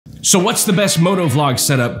So what's the best motovlog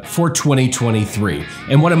setup for 2023?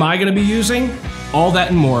 And what am I gonna be using? All that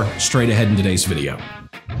and more straight ahead in today's video.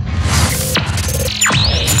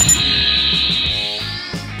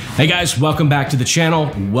 Hey guys, welcome back to the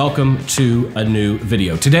channel. Welcome to a new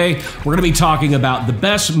video. Today, we're gonna be talking about the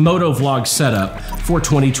best motovlog setup for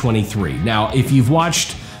 2023. Now, if you've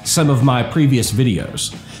watched some of my previous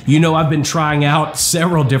videos, you know I've been trying out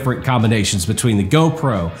several different combinations between the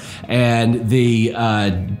GoPro and the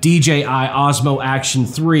DJI Osmo Action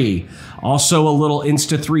 3. Also a little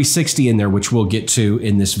Insta360 in there, which we'll get to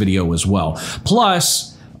in this video as well.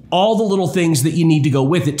 Plus, all the little things that you need to go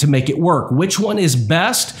with it to make it work. Which one is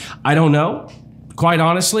best? I don't know. Quite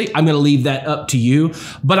honestly, I'm gonna leave that up to you,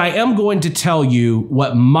 but I am going to tell you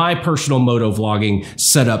what my personal motovlogging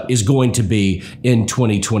setup is going to be in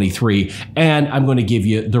 2023, and I'm gonna give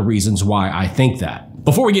you the reasons why I think that.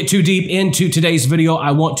 Before we get too deep into today's video,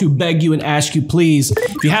 I want to beg you and ask you, please,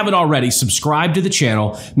 if you haven't already, subscribe to the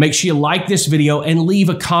channel, make sure you like this video and leave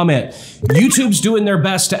a comment. YouTube's doing their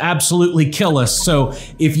best to absolutely kill us, so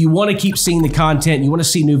if you want to keep seeing the content, you want to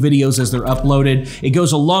see new videos as they're uploaded, it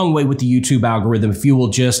goes a long way with the YouTube algorithm if you will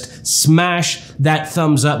just smash that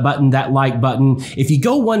thumbs up button, that like button. If you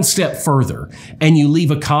go one step further and you leave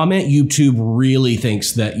a comment, YouTube really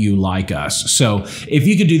thinks that you like us. So if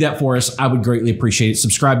you could do that for us, I would greatly appreciate it.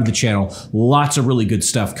 Subscribe to the channel. Lots of really good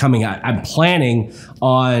stuff coming out. I'm planning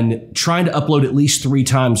on trying to upload at least 3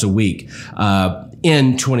 times a week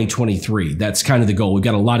in 2023. That's kind of the goal. We've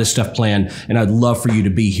got a lot of stuff planned, and I'd love for you to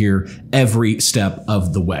be here every step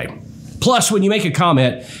of the way. Plus, when you make a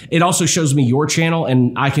comment, it also shows me your channel,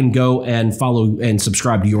 and I can go and follow and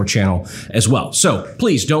subscribe to your channel as well. So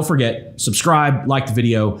please don't forget, subscribe, like the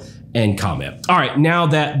video, and comment. All right, now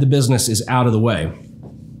that the business is out of the way,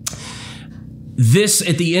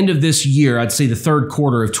 at the end of this year, I'd say the third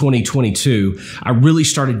quarter of 2022, I really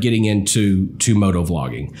started getting into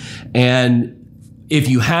motovlogging. And if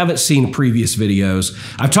you haven't seen previous videos,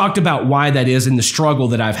 I've talked about why that is and the struggle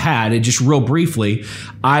that I've had. And just real briefly,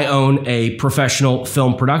 I own a professional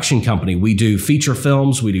film production company. We do feature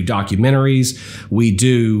films, we do documentaries, we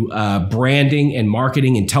do branding and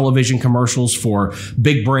marketing and television commercials for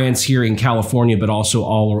big brands here in California, but also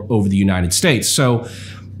all over the United States. So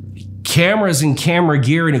cameras and camera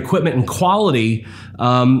gear and equipment and quality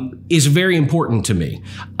is very important to me.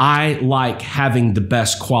 I like having the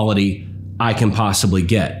best quality I can possibly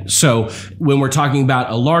get. So when we're talking about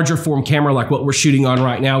a larger form camera like what we're shooting on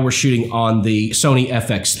right now, we're shooting on the Sony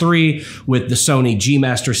FX3 with the Sony G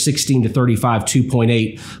Master 16-35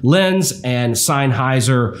 2.8 lens and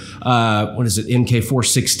Sennheiser,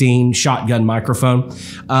 MK416 shotgun microphone.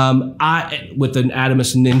 With an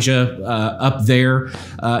Adamus Ninja up there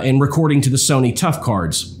and recording to the Sony Tough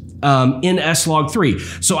Cards. In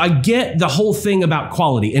S-Log3. So I get the whole thing about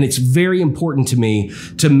quality, and it's very important to me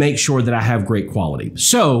to make sure that I have great quality.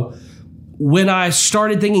 So when I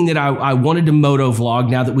started thinking that I wanted to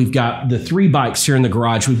motovlog, now that we've got the 3 bikes here in the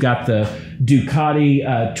garage, we've got the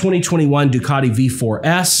Ducati 2021 Ducati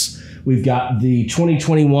V4S, we've got the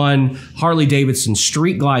 2021 Harley-Davidson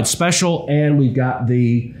Street Glide Special, and we've got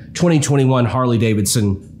the 2021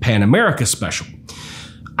 Harley-Davidson Pan America Special.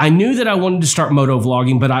 I knew that I wanted to start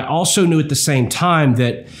motovlogging, but I also knew at the same time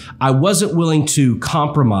that I wasn't willing to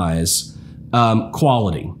compromise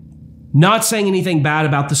quality. Not saying anything bad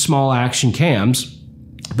about the small action cams,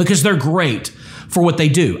 because they're great for what they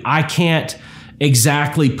do. I can't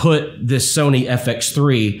exactly put this Sony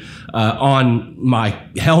FX3 on my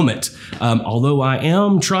helmet, although I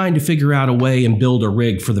am trying to figure out a way and build a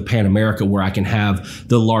rig for the Pan America where I can have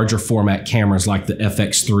the larger format cameras like the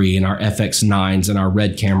FX3 and our FX9s and our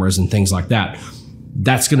RED cameras and things like that.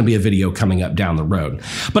 That's gonna be a video coming up down the road.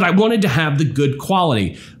 But I wanted to have the good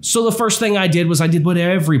quality. So the first thing I did was I did what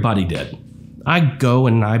everybody did. I go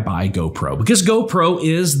and I buy GoPro because GoPro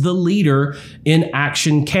is the leader in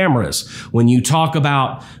action cameras. When you talk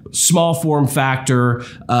about small form factor,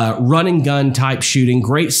 run and gun type shooting,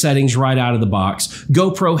 great settings right out of the box,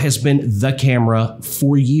 GoPro has been the camera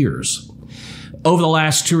for years. Over the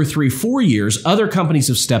last 2 or 3, 4 years, other companies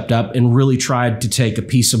have stepped up and really tried to take a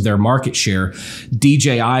piece of their market share.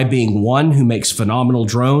 DJI being one who makes phenomenal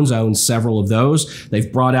drones, owns several of those.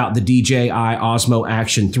 They've brought out the DJI Osmo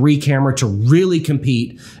Action 3 camera to really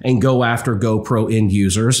compete and go after GoPro end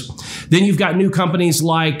users. Then you've got new companies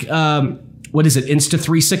like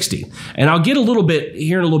Insta360. And I'll get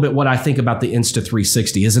here in a little bit what I think about the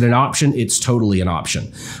Insta360. Is it an option? It's totally an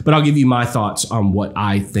option. But I'll give you my thoughts on what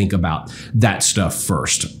I think about that stuff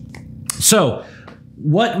first. So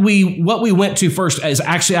what we went to first is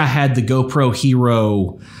actually I had the GoPro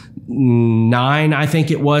Hero 9, I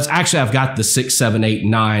think it was. Actually, I've got the 6, 7, 8,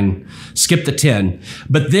 9, skip the 10.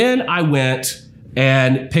 But then I went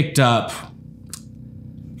and picked up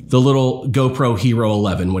the little GoPro Hero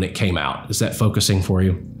 11 when it came out. Is that focusing for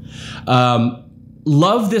you?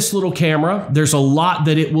 Love this little camera. There's a lot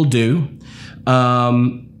that it will do.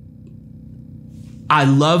 I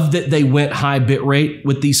love that they went high bit rate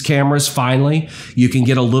with these cameras. Finally, you can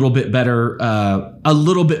get a little bit better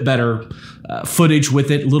footage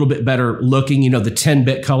with it, a little bit better looking. You know, the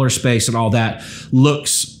 10-bit color space and all that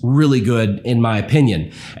looks really good in my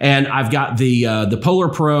opinion. And I've got the Polar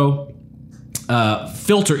Pro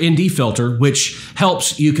filter, ND filter, which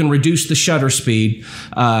helps. You can reduce the shutter speed.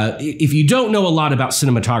 If you don't know a lot about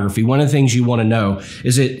cinematography, one of the things you want to know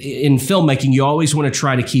is that in filmmaking, you always want to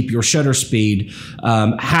try to keep your shutter speed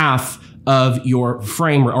half of your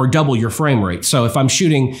frame or double your frame rate. So if I'm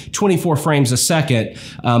shooting 24 frames a second,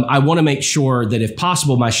 I want to make sure that if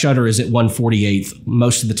possible, my shutter is at 1/48th.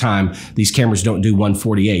 Most of the time, these cameras don't do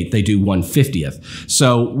 1/48th, they do 1/50th.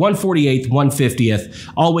 So 1/48th, 1/50th,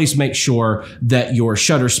 always make sure that your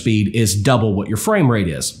shutter speed is double what your frame rate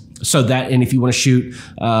is. So that, and if you want to shoot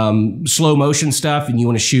slow motion stuff and you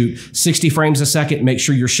want to shoot 60 frames a second, make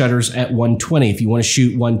sure your shutter's at 120. If you want to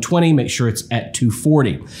shoot 120, make sure it's at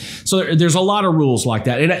 240. So there's a lot of rules like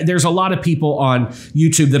that. And there's a lot of people on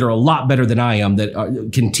YouTube that are a lot better than I am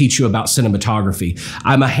that can teach you about cinematography.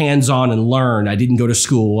 I'm a hands-on and learn. I didn't go to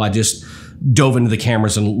school. I just dove into the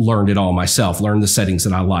cameras and learned it all myself, learned the settings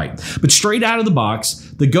that I like. But straight out of the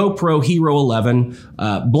box, the GoPro Hero 11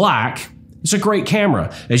 Black, it's a great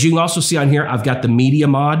camera. As you can also see on here, I've got the media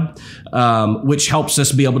mod, which helps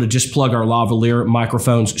us be able to just plug our lavalier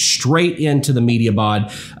microphones straight into the media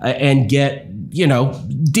mod and get, you know,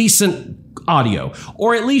 decent audio.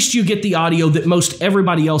 Or at least you get the audio that most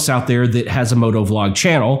everybody else out there that has a MOTOVLOG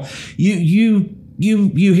channel, you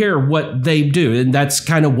hear what they do, and that's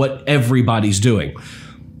kind of what everybody's doing.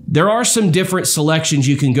 There are some different selections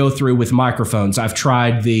you can go through with microphones. I've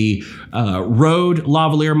tried the Rode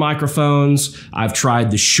lavalier microphones. I've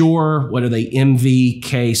tried the Shure, what are they,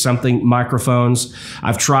 MVK something microphones.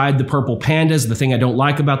 I've tried the Purple Pandas. The thing I don't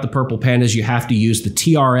like about the Purple Pandas, you have to use the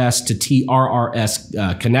TRS to TRRS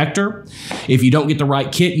connector. If you don't get the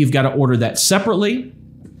right kit, you've got to order that separately.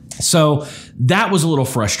 So that was a little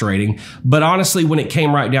frustrating, but honestly, when it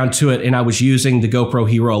came right down to it and I was using the GoPro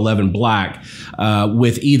Hero 11 Black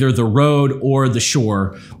with either the Rode or the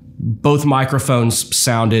Shure, both microphones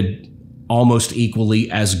sounded almost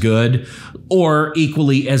equally as good or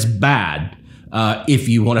equally as bad. If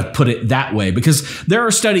you want to put it that way, because there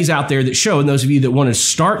are studies out there that show, and those of you that want to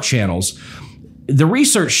start channels, the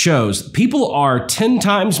research shows people are 10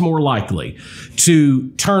 times more likely to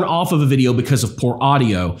turn off of a video because of poor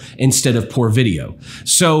audio instead of poor video.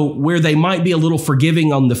 So where they might be a little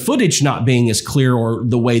forgiving on the footage not being as clear or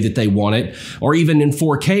the way that they want it, or even in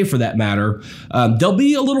 4K for that matter, they'll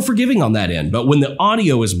be a little forgiving on that end. But when the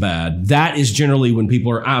audio is bad, that is generally when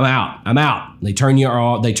people are, I'm out. They turn you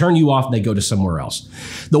off, and they go to somewhere else.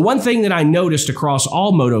 The one thing that I noticed across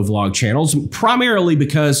all MOTOVLOG channels, primarily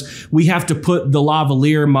because we have to put the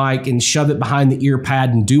lavalier mic and shove it behind the ear pad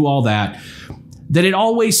and do all that it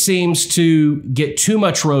always seems to get too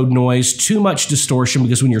much road noise, too much distortion,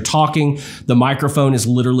 because when you're talking, the microphone is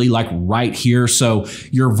literally like right here. So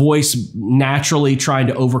your voice naturally trying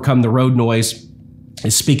to overcome the road noise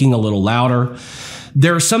is speaking a little louder.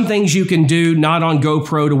 There are some things you can do, not on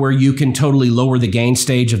GoPro, to where you can totally lower the gain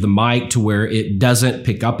stage of the mic to where it doesn't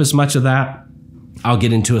pick up as much of that. I'll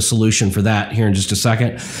get into a solution for that here in just a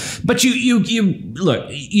second. But look,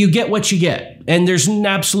 you get what you get, and there's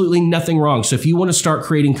absolutely nothing wrong. So if you want to start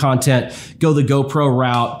creating content, go the GoPro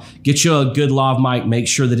route, get you a good lav mic, make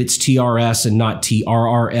sure that it's TRS and not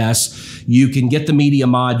TRRS. You can get the media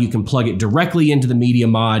mod, you can plug it directly into the media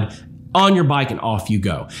mod on your bike, and off you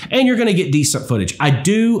go. And you're gonna get decent footage.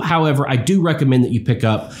 However, I do recommend that you pick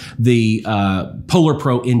up the Polar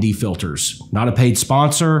Pro ND filters. Not a paid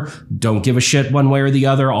sponsor, don't give a shit one way or the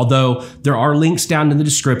other, although there are links down in the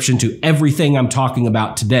description to everything I'm talking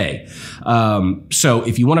about today. So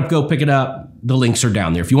if you wanna go pick it up, the links are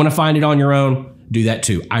down there. If you wanna find it on your own, do that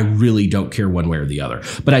too. I really don't care one way or the other,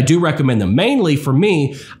 but I do recommend them. Mainly for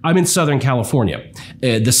me, I'm in Southern California.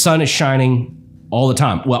 The sun is shining all the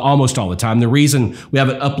time. Well, almost all the time. The reason we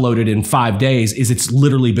haven't uploaded in 5 days is it's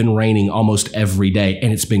literally been raining almost every day,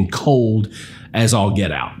 and it's been cold as all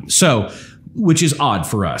get out. So which is odd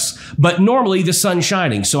for us. But normally the sun's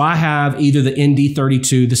shining, so I have either the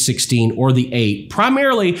ND32, the 16, or the 8.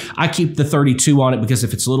 Primarily, I keep the 32 on it because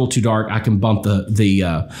if it's a little too dark, I can bump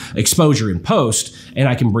the exposure in post, and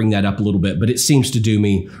I can bring that up a little bit. But it seems to do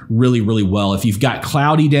me really, really well. If you've got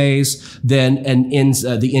cloudy days, then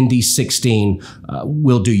the ND16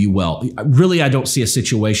 will do you well. Really, I don't see a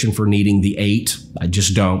situation for needing the 8. I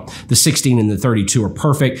just don't. The 16 and the 32 are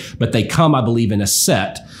perfect, but they come, I believe, in a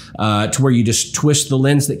set. To where you just twist the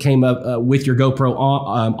lens that came up with your GoPro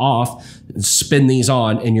off, spin these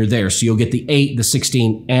on, and you're there. So you'll get the 8, the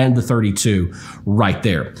 16, and the 32 right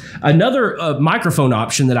there. Another microphone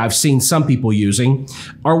option that I've seen some people using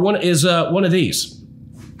is one of these.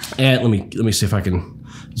 And let me see if I can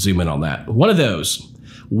zoom in on that. One of those.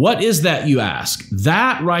 What is that, you ask?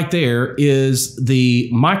 That right there is the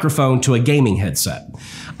microphone to a gaming headset.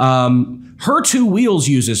 Her Two Wheels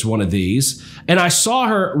uses one of these, and I saw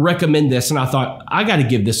her recommend this, and I thought, I got to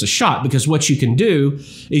give this a shot, because what you can do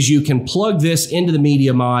is you can plug this into the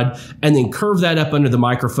media mod and then curve that up under the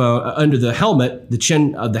microphone, under the helmet, the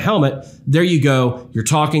chin of the helmet. There you go. You're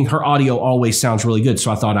talking. Her audio always sounds really good, so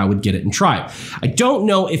I thought I would get it and try it. I don't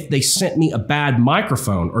know if they sent me a bad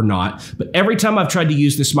microphone or not, but every time I've tried to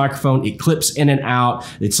use this microphone, it clips in and out.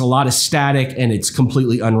 It's a lot of static, and it's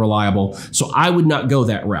completely unreliable, so I would not go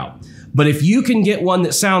that route. But if you can get one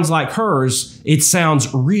that sounds like hers, it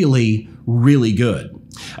sounds really, really good.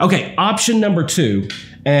 Okay, option number 2,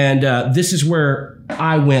 and this is where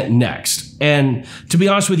I went next. And to be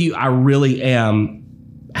honest with you, I really am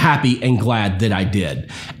happy and glad that I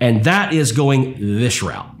did. And that is going this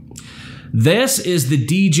route. This is the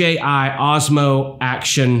DJI Osmo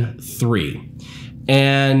Action 3.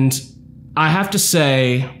 And I have to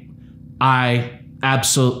say, I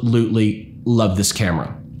absolutely love this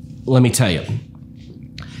camera. Let me tell you,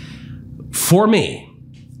 for me,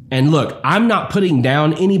 and look, I'm not putting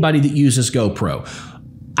down anybody that uses GoPro.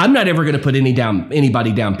 I'm not ever going to put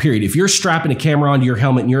anybody down, period. If you're strapping a camera onto your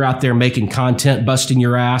helmet and you're out there making content, busting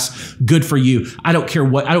your ass, good for you. I don't care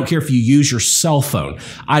if you use your cell phone.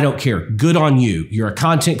 I don't care. Good on you. You're a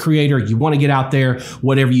content creator. You want to get out there.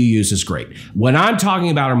 Whatever you use is great. What I'm talking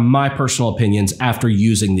about are my personal opinions after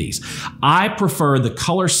using these. I prefer the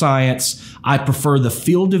color science. I prefer the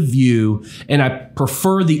field of view, and I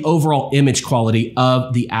prefer the overall image quality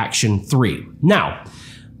of the Action 3. Now,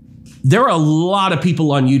 there are a lot of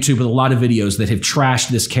people on YouTube with a lot of videos that have trashed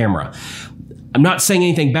this camera. I'm not saying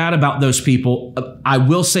anything bad about those people. I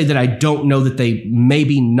will say that I don't know that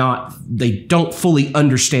they don't fully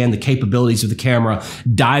understand the capabilities of the camera,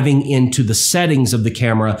 diving into the settings of the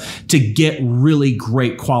camera to get really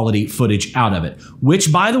great quality footage out of it,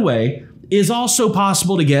 which, by the way, is also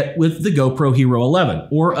possible to get with the GoPro Hero 11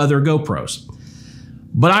 or other GoPros.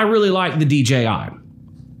 But I really like the DJI.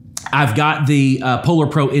 I've got the Polar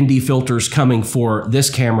Pro ND filters coming for this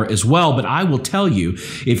camera as well, but I will tell you,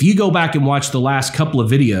 if you go back and watch the last couple of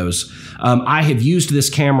videos, I have used this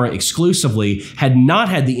camera exclusively, had not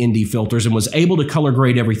had the ND filters, and was able to color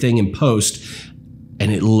grade everything in post,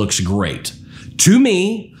 and it looks great. To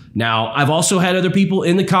me, now, I've also had other people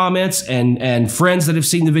in the comments and friends that have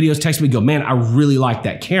seen the videos text me and go, man, I really like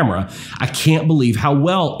that camera. I can't believe how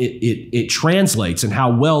well it translates and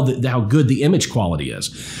how good the image quality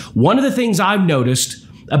is. One of the things I've noticed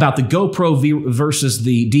about the GoPro versus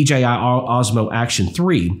the DJI Osmo Action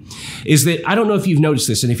 3 is that, I don't know if you've noticed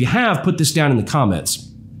this, and if you have, put this down in the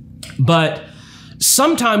comments, but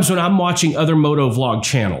sometimes when I'm watching other motovlog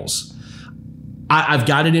channels, I've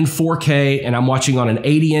got it in 4K and I'm watching on an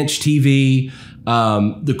 80-inch TV.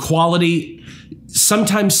 The quality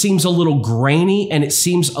sometimes seems a little grainy and it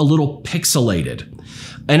seems a little pixelated.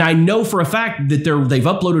 And I know for a fact that they've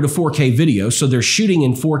uploaded a 4K video, so they're shooting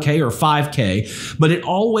in 4K or 5K, but it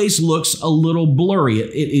always looks a little blurry.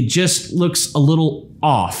 It just looks a little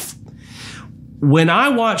off. When I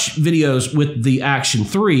watch videos with the Action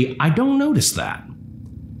 3, I don't notice that.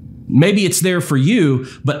 Maybe it's there for you,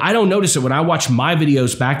 but I don't notice it when I watch my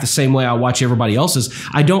videos back the same way I watch everybody else's.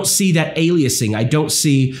 I don't see that aliasing. I don't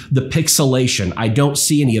see the pixelation. I don't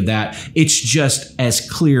see any of that. It's just as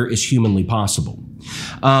clear as humanly possible.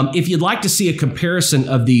 If you'd like to see a comparison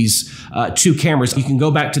of these two cameras, you can go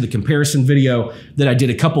back to the comparison video that I did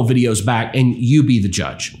a couple videos back, and you be the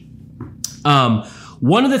judge.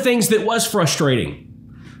 One of the things that was frustrating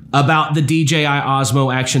about the DJI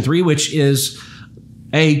Osmo Action 3, which is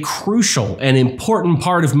a crucial and important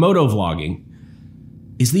part of motovlogging,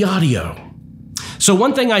 is the audio. So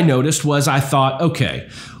one thing I noticed was I thought, okay,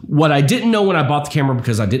 what I didn't know when I bought the camera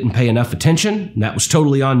because I didn't pay enough attention, and that was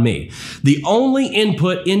totally on me. The only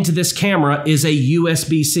input into this camera is a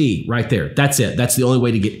USB-C right there. That's it. That's the only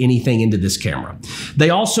way to get anything into this camera.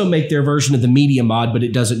 They also make their version of the media mod, but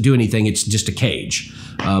it doesn't do anything. It's just a cage.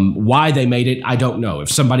 Why they made it, I don't know. If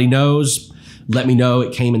somebody knows, let me know.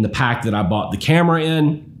 It came in the pack that I bought the camera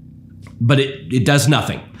in, but it does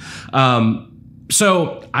nothing.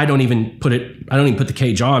 So I don't even put the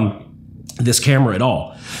cage on this camera at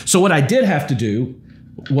all. So what I did have to do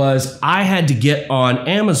was I had to get on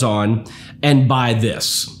Amazon and buy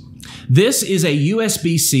this. This is a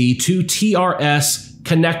USB-C to TRS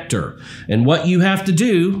connector. And what you have to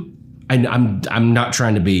do, and I'm not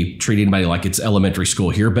trying to treat anybody like it's elementary school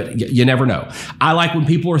here, but you never know. I like when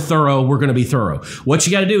people are thorough, we're gonna be thorough. What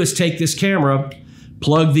you gotta do is take this camera,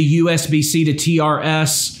 plug the USB-C to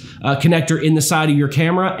TRS connector in the side of your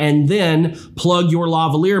camera, and then plug your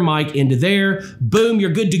lavalier mic into there. Boom,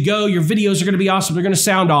 you're good to go. Your videos are gonna be awesome. They're gonna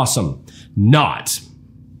sound awesome. Not.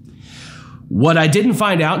 What I didn't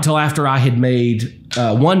find out until after I had made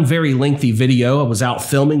one very lengthy video. I was out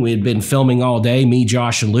filming. We had been filming all day, me,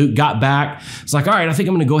 Josh, and Luke. Got back. It's like, all right, I think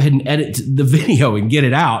I'm gonna go ahead and edit the video and get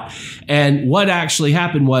it out. And what actually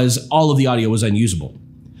happened was all of the audio was unusable.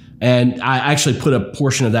 And I actually put a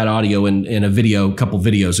portion of that audio in a video a couple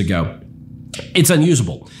videos ago. It's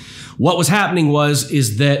unusable. What was happening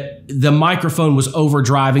is that the microphone was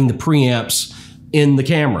overdriving the preamps in the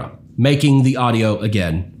camera, making the audio,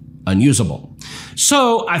 again, unusable.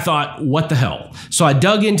 So I thought, what the hell? So I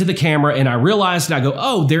dug into the camera and I realized, and I go,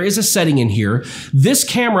 oh, there is a setting in here. This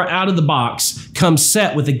camera out of the box comes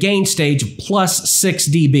set with a gain stage of +6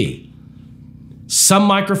 dB. Some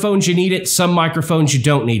microphones you need it, some microphones you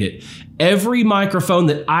don't need it. Every microphone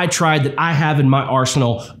that I tried that I have in my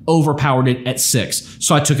arsenal overpowered it at 6.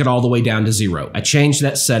 So I took it all the way down to 0. I changed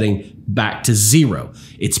that setting back to 0.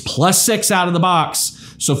 It's +6 out of the box.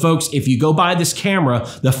 So folks, if you go buy this camera,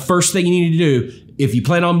 the first thing you need to do, if you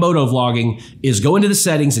plan on motovlogging, is go into the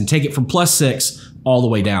settings and take it from +6 all the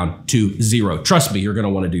way down to 0. Trust me, you're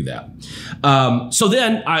gonna wanna do that. So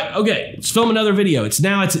then, okay, let's film another video. It's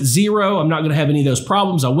at 0. I'm not gonna have any of those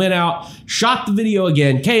problems. I went out, shot the video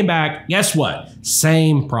again, came back, guess what?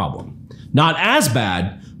 Same problem. Not as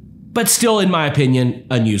bad, but still, in my opinion,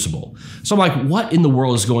 unusable. So I'm like, what in the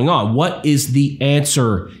world is going on? What is the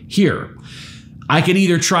answer here? I could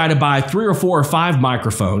either try to buy 3 or 4 or 5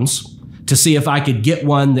 microphones to see if I could get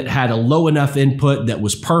one that had a low enough input that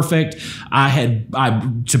was perfect.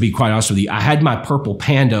 To be quite honest with you, I had my Purple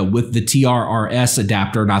Panda with the TRRS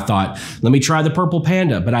adapter, and I thought, let me try the Purple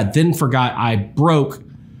Panda, but I then forgot I broke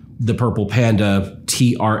the Purple Panda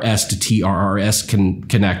TRS to TRRS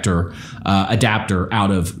connector adapter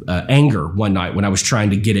out of anger one night when I was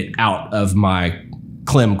trying to get it out of my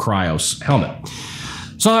Clem Cryos helmet.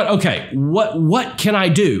 So I thought, okay, what can I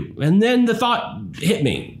do? And then the thought hit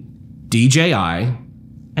me. DJI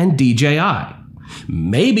and DJI.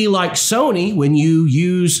 Maybe like Sony, when you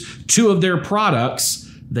use 2 of their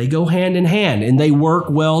products, they go hand in hand and they work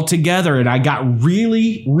well together. And I got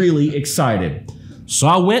really, really excited. So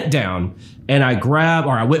I went down and I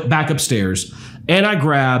went back upstairs and I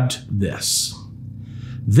grabbed this.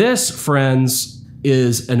 This, friends,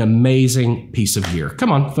 is an amazing piece of gear.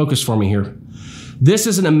 Come on, focus for me here. This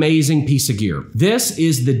is an amazing piece of gear. This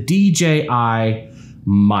is the DJI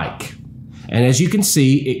Mic. And as you can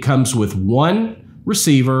see, it comes with 1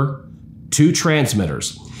 receiver, 2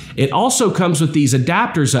 transmitters. It also comes with these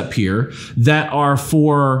adapters up here that are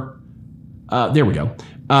for, there we go,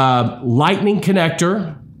 lightning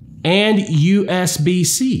connector and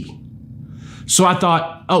USB-C. So I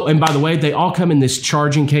thought, oh, and by the way, they all come in this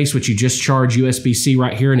charging case, which you just charge USB-C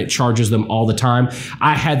right here, and it charges them all the time.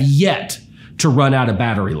 I have yet to run out of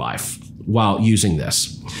battery life while using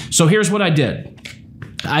this. So here's what I did.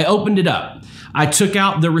 I opened it up. I took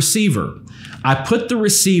out the receiver. I put the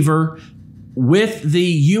receiver with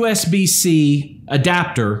the USB-C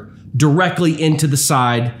adapter directly into the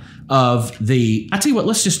side of the, I tell you what,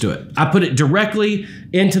 let's just do it. I put it directly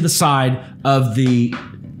into the side of the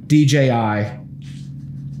DJI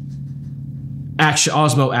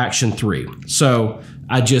Osmo Action 3. So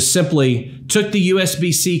I just simply took the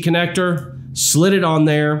USB-C connector, slid it on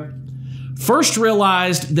there. First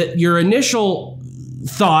realized that your initial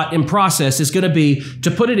thought and process is going to be to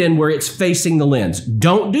put it in where it's facing the lens.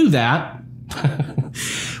 Don't do that.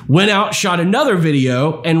 Went out, shot another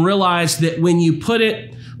video, and realized that when you put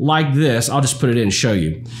it like this, I'll just put it in and show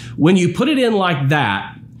you. When you put it in like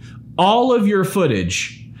that, all of your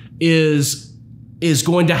footage is is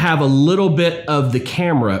going to have a little bit of the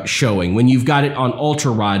camera showing when you've got it on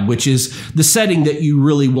ultra wide, which is the setting that you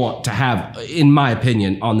really want to have, in my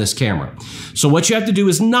opinion, on this camera. So what you have to do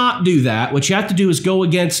is not do that. What you have to do is go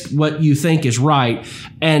against what you think is right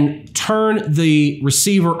and turn the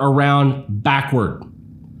receiver around backward.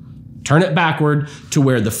 Turn it backward to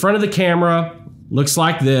where the front of the camera looks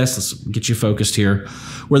like this. Let's get you focused here.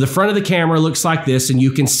 Where the front of the camera looks like this, and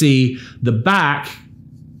you can see the back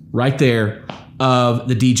right there of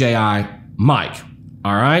the DJI Mic.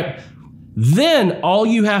 All right. Then all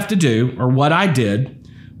you have to do, or what I did,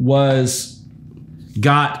 was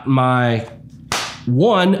got my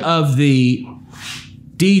one of the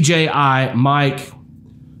DJI Mic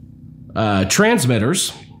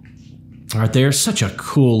transmitters right there. Such a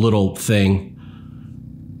cool little thing.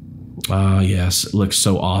 Yes, it looks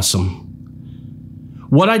so awesome.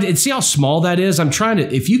 What I did, see how small that is? I'm trying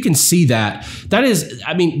to, if you can see that, that is,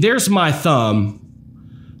 I mean, there's my thumb.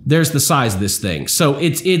 There's the size of this thing. So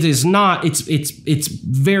it is not, it's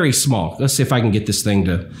very small. Let's see if I can get this thing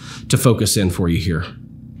to focus in for you here.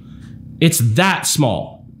 It's that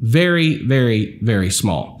small. Very, very, very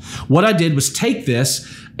small. What I did was take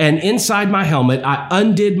this, and inside my helmet, I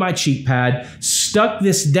undid my cheek pad, stuck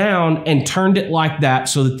this down, and turned it like that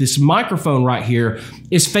so that this microphone right here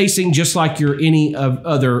is facing just like your any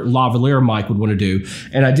other lavalier mic would want to do.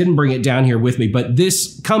 And I didn't bring it down here with me, but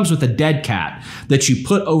this comes with a dead cat that you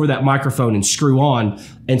put over that microphone and screw on.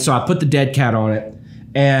 And so I put the dead cat on it,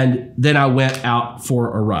 and then I went out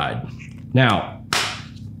for a ride. Now,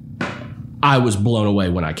 I was blown away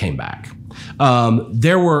when I came back.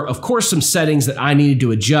 There were, of course, some settings that I needed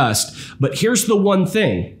to adjust, but here's the one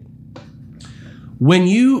thing. When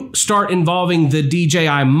you start involving the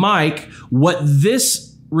DJI Mic, what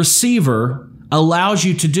this receiver allows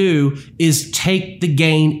you to do is take the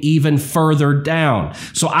gain even further down.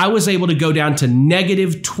 So I was able to go down to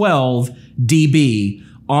 -12 dB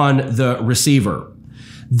on the receiver.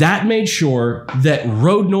 That made sure that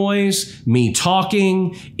road noise, me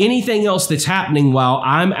talking, anything else that's happening while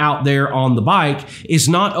I'm out there on the bike is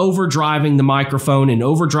not overdriving the microphone and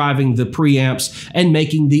overdriving the preamps and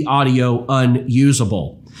making the audio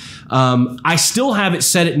unusable. I still have it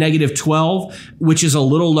set at -12, which is a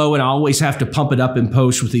little low, and I always have to pump it up in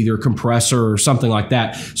post with either a compressor or something like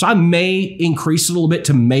that. So I may increase it a little bit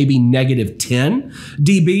to maybe -10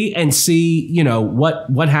 dB and see, you know,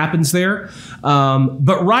 what happens there.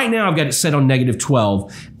 But right now I've got it set on -12,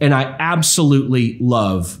 and I absolutely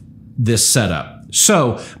love this setup.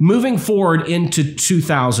 So moving forward into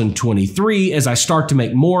 2023, as I start to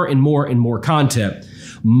make more and more and more content,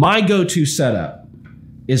 my go-to setup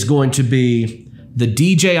is going to be the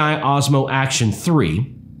DJI Osmo Action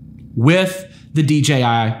 3 with the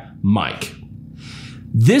DJI Mic.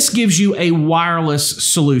 This gives you a wireless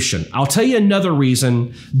solution. I'll tell you another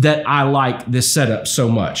reason that I like this setup so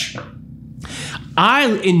much. I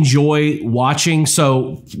enjoy watching.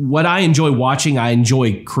 So what I enjoy watching, I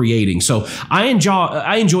enjoy creating. So I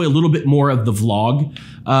enjoy a little bit more of the vlog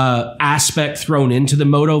aspect thrown into the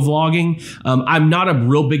moto vlogging. I'm not a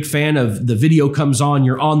real big fan of the video comes on,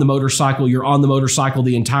 you're on the motorcycle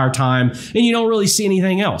the entire time, and you don't really see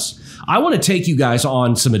anything else. I want to take you guys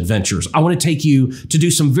on some adventures. I want to take you to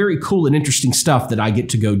do some very cool and interesting stuff that I get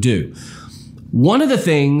to go do. One of the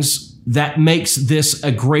things that makes this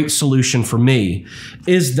a great solution for me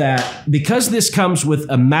is that because this comes with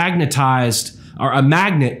a magnetized or a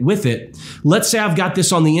magnet with it, let's say I've got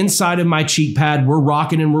this on the inside of my cheek pad, we're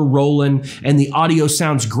rocking and we're rolling, and the audio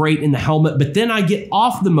sounds great in the helmet, but then I get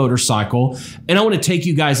off the motorcycle and I want to take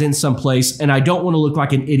you guys in someplace, and I don't want to look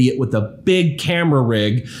like an idiot with a big camera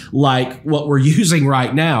rig like what we're using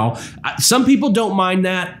right now. Some people don't mind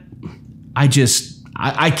that.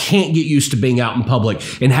 I can't get used to being out in public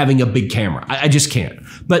and having a big camera. I just can't.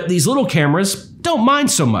 But these little cameras don't mind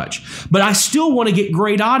so much. But I still want to get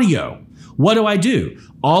great audio. What do?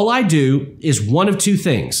 All I do is one of two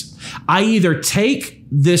things. I either take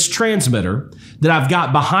this transmitter that I've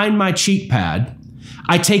got behind my cheek pad,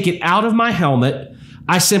 I take it out of my helmet,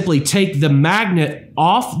 I simply take the magnet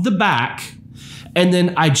off the back, and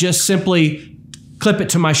then I just simply clip it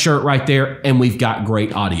to my shirt right there, and we've got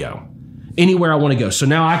great audio. Anywhere I want to go. So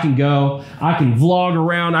now I can go, I can vlog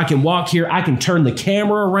around, I can walk here, I can turn the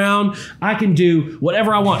camera around, I can do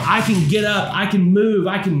whatever I want. I can get up, I can move,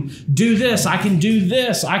 I can do this, I can do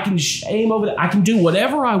this, I can aim over that, I can do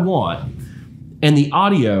whatever I want. And the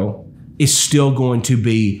audio is still going to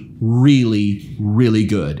be really, really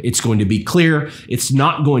good. It's going to be clear. It's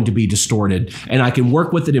not going to be distorted. And I can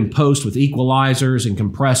work with it in post with equalizers and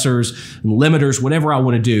compressors and limiters, whatever I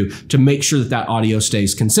want to do to make sure that that audio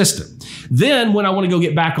stays consistent. Then when I want to go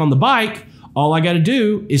get back on the bike, all I got to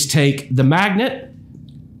do is take the magnet,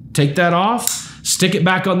 take that off, stick it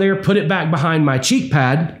back on there, put it back behind my cheek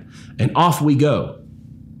pad, and off we go.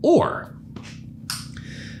 Or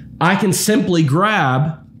I can simply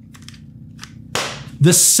grab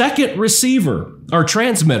the second receiver or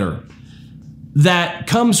transmitter that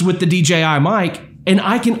comes with the DJI Mic, and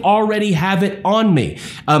I can already have it on me.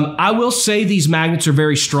 I will say these magnets are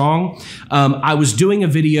very strong. I was doing a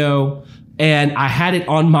video and I had it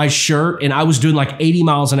on my shirt, and I was doing like 80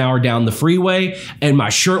 miles an hour down the freeway, and my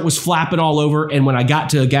shirt was flapping all over. And when I got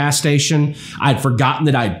to a gas station, I'd forgotten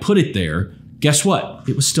that I'd put it there. Guess what?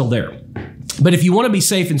 It was still there. But if you want to be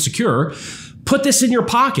safe and secure, put this in your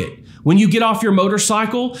pocket. When you get off your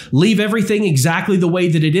motorcycle, leave everything exactly the way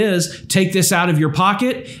that it is. Take this out of your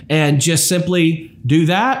pocket and just simply do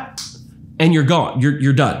that, and you're gone.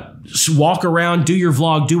 You're done. Just walk around, do your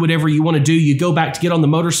vlog, do whatever you want to do. You go back to get on the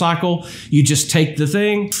motorcycle, you just take the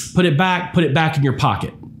thing, put it back in your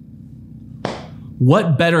pocket.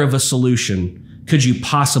 What better of a solution could you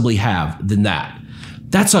possibly have than that?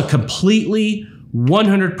 That's a completely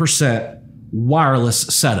 100% wireless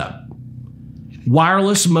setup.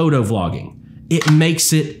 Wireless moto vlogging. It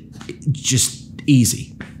makes it just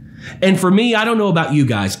easy. And for me, I don't know about you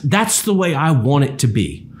guys, that's the way I want it to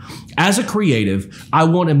be. As a creative, I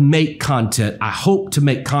want to make content. I hope to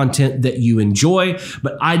make content that you enjoy,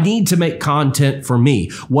 but I need to make content for me.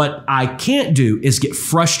 What I can't do is get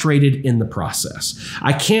frustrated in the process.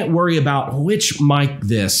 I can't worry about which mic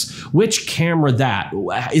this, which camera that.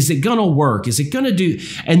 Is it going to work? Is it going to do?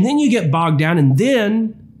 And then you get bogged down, and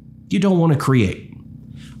then you don't want to create.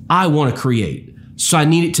 I want to create. So I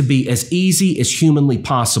need it to be as easy as humanly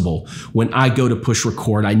possible when I go to push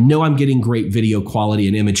record. I know I'm getting great video quality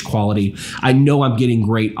and image quality. I know I'm getting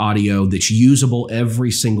great audio that's usable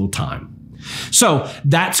every single time. So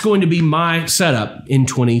that's going to be my setup in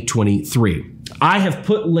 2023. I have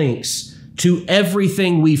put links to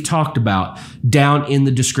everything we've talked about down in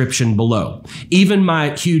the description below. Even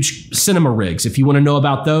my huge cinema rigs. If you want to know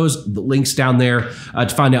about those, the link's down there to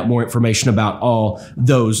find out more information about all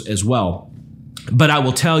those as well. But I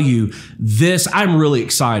will tell you this, I'm really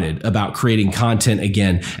excited about creating content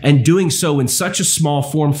again and doing so in such a small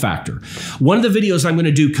form factor. One of the videos I'm going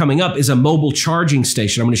to do coming up is a mobile charging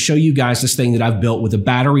station. I'm going to show you guys this thing that I've built with a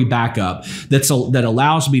battery backup that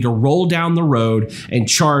allows me to roll down the road and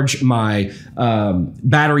charge my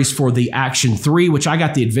batteries for the Action 3, which I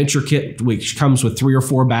got the Adventure Kit, which comes with 3 or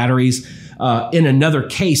 4 batteries. In another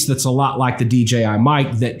case that's a lot like the DJI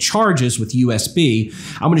Mic that charges with USB.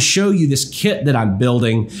 I'm going to show you this kit that I'm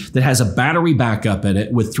building that has a battery backup in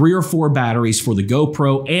it with 3 or 4 batteries for the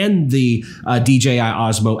GoPro and the DJI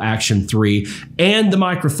Osmo Action 3 and the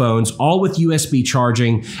microphones, all with USB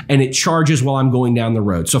charging, and it charges while I'm going down the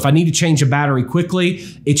road. So if I need to change a battery quickly,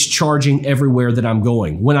 it's charging everywhere that I'm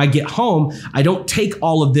going. When I get home, I don't take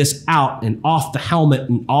all of this out and off the helmet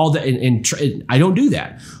and all that, and I don't do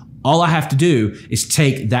that. All I have to do is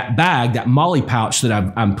take that bag, that molly pouch that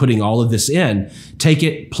I'm putting all of this in, take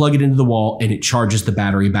it, plug it into the wall, and it charges the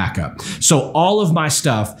battery back up. So all of my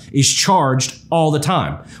stuff is charged all the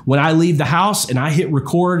time. When I leave the house and I hit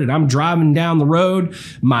record and I'm driving down the road,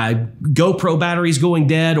 my GoPro battery's going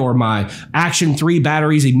dead or my Action 3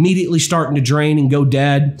 battery's immediately starting to drain and go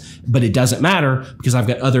dead, but it doesn't matter because I've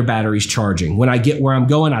got other batteries charging. When I get where I'm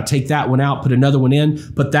going, I take that one out, put another one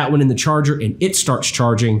in, put that one in the charger, and it starts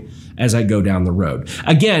charging as I go down the road.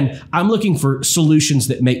 Again, I'm looking for solutions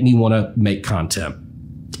that make me want to make content.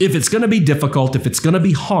 If it's going to be difficult, if it's going to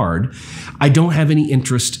be hard, I don't have any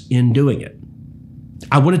interest in doing it.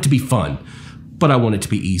 I want it to be fun, but I want it to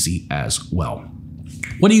be easy as well.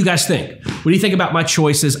 What do you guys think? What do you think about my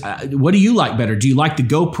choices? What do you like better? Do you like the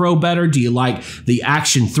GoPro better? Do you like the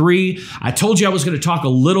Action 3? I told you I was going to talk a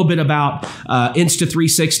little bit about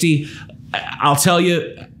Insta360. I'll tell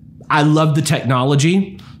you, I love the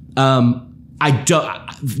technology.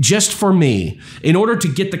 Just for me, in order to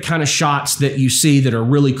get the kind of shots that you see that are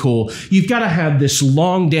really cool, you've got to have this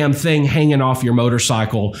long damn thing hanging off your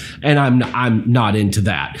motorcycle, and I'm not into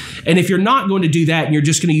that. And if you're not going to do that and you're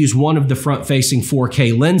just going to use one of the front-facing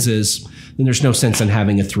 4K lenses, then there's no sense in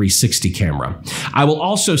having a 360 camera. I will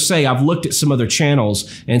also say I've looked at some other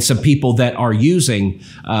channels and some people that are using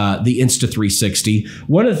the Insta360.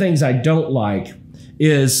 One of the things I don't like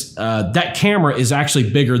is that camera is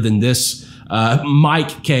actually bigger than this mic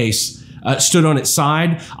case stood on its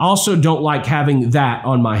side. I also don't like having that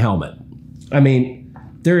on my helmet. I mean,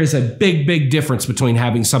 there is a big, big difference between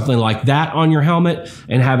having something like that on your helmet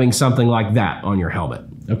and having something like that on your helmet,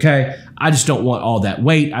 okay? I just don't want all that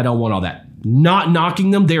weight. I don't want all that. Not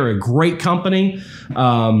knocking them. They're a great company.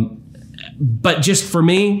 But just for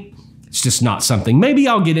me, It's just not something. Maybe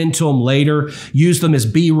I'll get into them later, use them as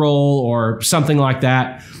B-roll or something like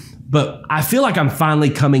that. But I feel like I'm finally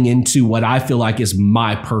coming into what I feel like is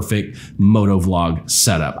my perfect motovlog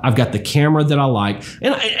setup. I've got the camera that I like,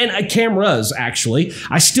 and cameras, actually.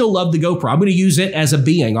 I still love the GoPro. I'm gonna use it as a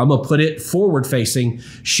being. I'm gonna put it forward facing,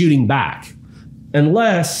 shooting back.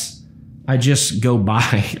 Unless I just go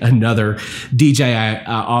buy another DJI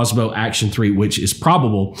Osmo Action 3, which is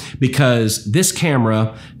probable because this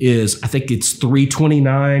camera is, I think it's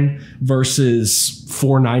 $329 versus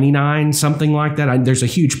 $499, something like that. There's a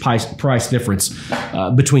huge price difference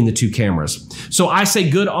between the two cameras. So I say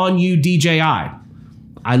good on you, DJI.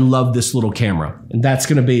 I love this little camera, and that's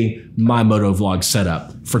gonna be my motovlog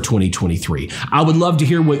setup for 2023. I would love to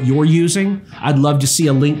hear what you're using. I'd love to see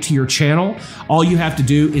a link to your channel. All you have to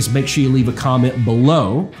do is make sure you leave a comment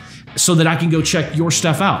below so that I can go check your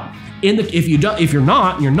stuff out. If you're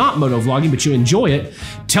not motovlogging, but you enjoy it,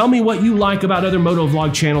 tell me what you like about other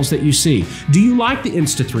motovlog channels that you see. Do you like the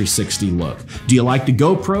Insta360 look? Do you like the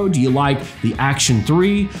GoPro? Do you like the Action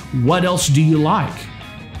 3? What else do you like?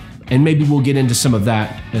 And maybe we'll get into some of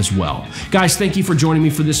that as well. Guys, thank you for joining me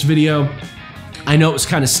for this video. I know it was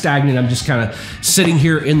kind of stagnant. I'm just kind of sitting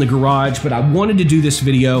here in the garage, but I wanted to do this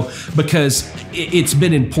video because it's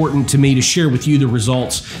been important to me to share with you the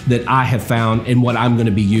results that I have found and what I'm going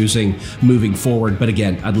to be using moving forward. But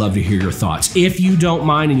again, I'd love to hear your thoughts. If you don't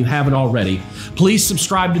mind and you haven't already, please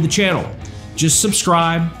subscribe to the channel. Just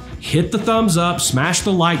subscribe. Hit the thumbs up, smash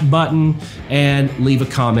the like button, and leave a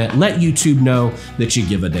comment. Let YouTube know that you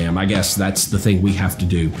give a damn. I guess that's the thing we have to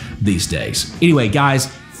do these days. Anyway,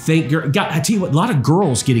 guys, I tell you what, a lot of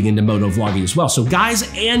girls getting into motovlogging as well. So guys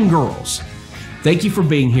and girls, thank you for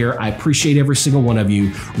being here. I appreciate every single one of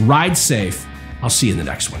you. Ride safe. I'll see you in the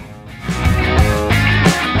next one.